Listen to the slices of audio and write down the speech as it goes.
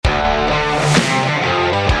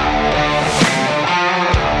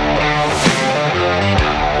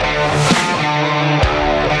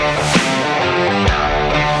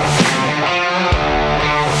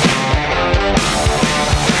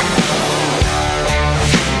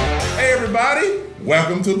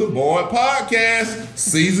Welcome to the Boyd Podcast,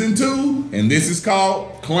 Season 2, and this is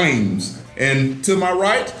called Claims. And to my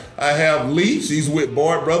right, I have Lee. She's with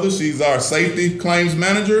Boyd Brothers. She's our safety claims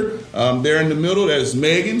manager. There in the middle, that's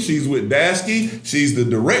Megan. She's with Dasky. She's the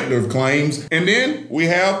director of claims. And then we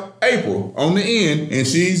have April on the end, and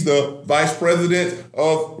she's the vice president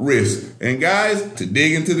of risk. And guys, to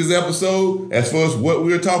dig into this episode, as far as what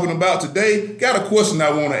we're talking about today, got a question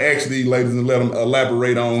I want to ask these ladies and let them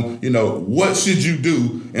elaborate on. What should you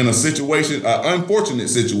do in a situation, an unfortunate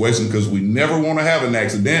situation, because we never want to have an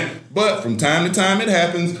accident, but from time to time it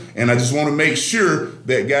happens, and I just want to make sure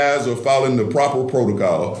that guys are following the proper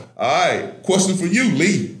protocol. All right, question for you,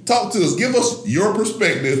 Lee. Talk to us. Give us your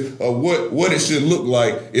perspective of what it should look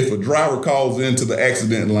like if a driver calls into the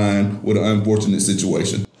accident line with an unfortunate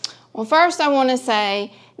situation. Well, first I want to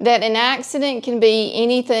say that an accident can be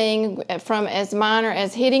anything from as minor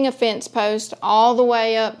as hitting a fence post all the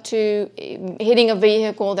way up to hitting a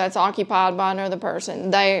vehicle that's occupied by another person.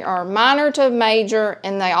 They are minor to major,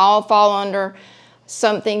 and they all fall under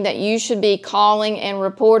something that you should be calling and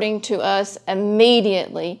reporting to us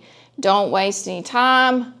immediately. Don't waste any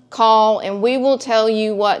time. Call, and we will tell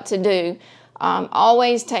you what to do.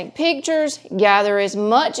 Always take pictures, gather as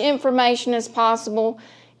much information as possible.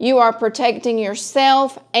 You are protecting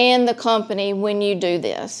yourself and the company when you do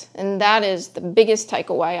this. And that is the biggest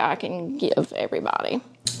takeaway I can give everybody.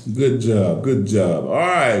 Good job. Good job. All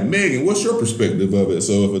right, Megan, what's your perspective of it?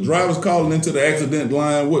 So if a driver's calling into the accident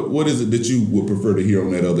line, what is it that you would prefer to hear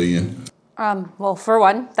on that other end? Well, for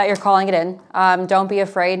one, that you're calling it in. Don't be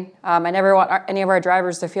afraid. I never want any of our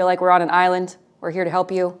drivers to feel like we're on an island. We're here to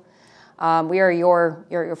help you. We are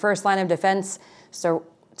your first line of defense. So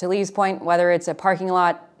to Lee's point, whether it's a parking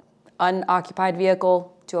lot, unoccupied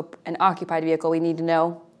vehicle to an occupied vehicle, we need to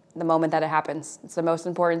know the moment that it happens. It's the most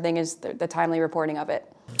important thing is the timely reporting of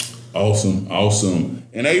it. Awesome.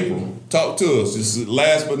 And April, talk to us. This is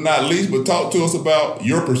last but not least, but talk to us about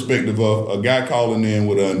your perspective of a guy calling in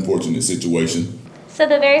with an unfortunate situation. So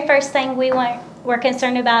the very first thing we're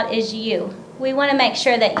concerned about is you. We want to make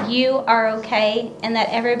sure that you are okay and that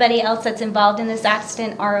everybody else that's involved in this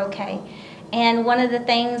accident are okay. And one of the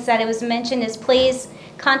things that it was mentioned is please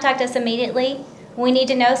contact us immediately. We need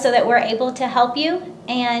to know so that we're able to help you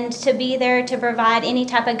and to be there to provide any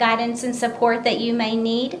type of guidance and support that you may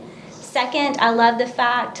need. Second, I love the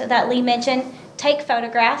fact that Lee mentioned, take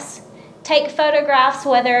photographs. Take photographs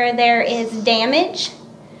whether there is damage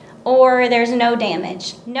or there's no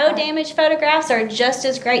damage. No damage photographs are just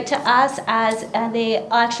as great to us as the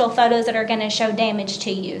actual photos that are going to show damage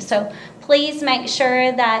to you. So please make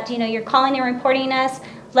sure that you're calling and reporting us.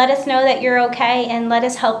 Let us know that you're okay and let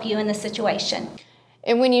us help you in the situation.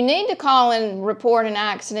 And when you need to call and report an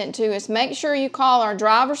accident to us, make sure you call our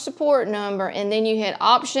driver support number and then you hit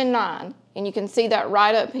option 9. And you can see that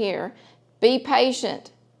right up here. Be patient,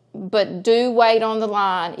 but do wait on the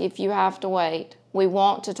line if you have to wait. We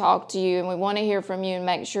want to talk to you and we want to hear from you and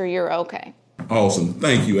make sure you're okay. Awesome.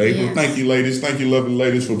 Thank you, April. Yes. Thank you, ladies. Thank you, lovely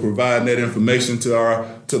ladies, for providing that information to our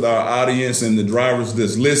audience and the drivers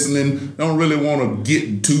that's listening. Don't really want to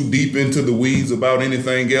get too deep into the weeds about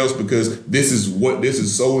anything else because this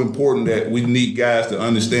is so important that we need guys to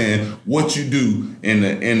understand what you do in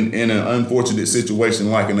an unfortunate situation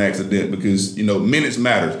like an accident because minutes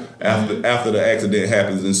matter after the accident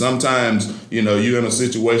happens, and sometimes you're in a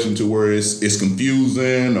situation to where it's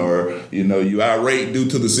confusing or you irate due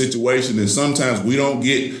to the situation, and sometimes we don't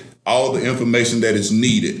get all the information that is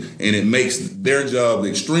needed, and it makes their job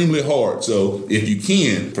extremely hard. So if you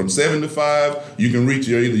can, from 7 to 5, you can reach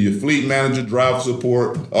either your fleet manager, driver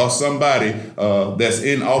support, or somebody that's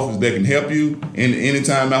in office that can help you. And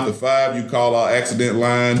anytime after 5, you call our accident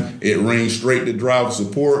line. It rings straight to driver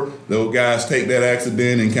support. Those guys take that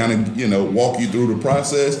accident and kind of, walk you through the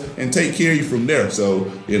process and take care of you from there.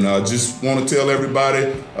 So, I just want to tell everybody,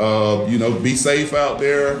 be safe out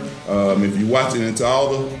there. If you're watching, and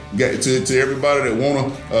to everybody that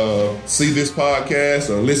want to see this podcast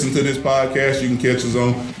or listen to this podcast, you can catch us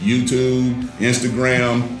on YouTube,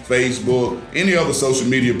 Instagram, Facebook, any other social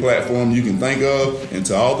media platform you can think of. And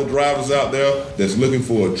to all the drivers out there that's looking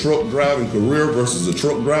for a truck driving career versus a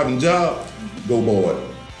truck driving job, go Boyd.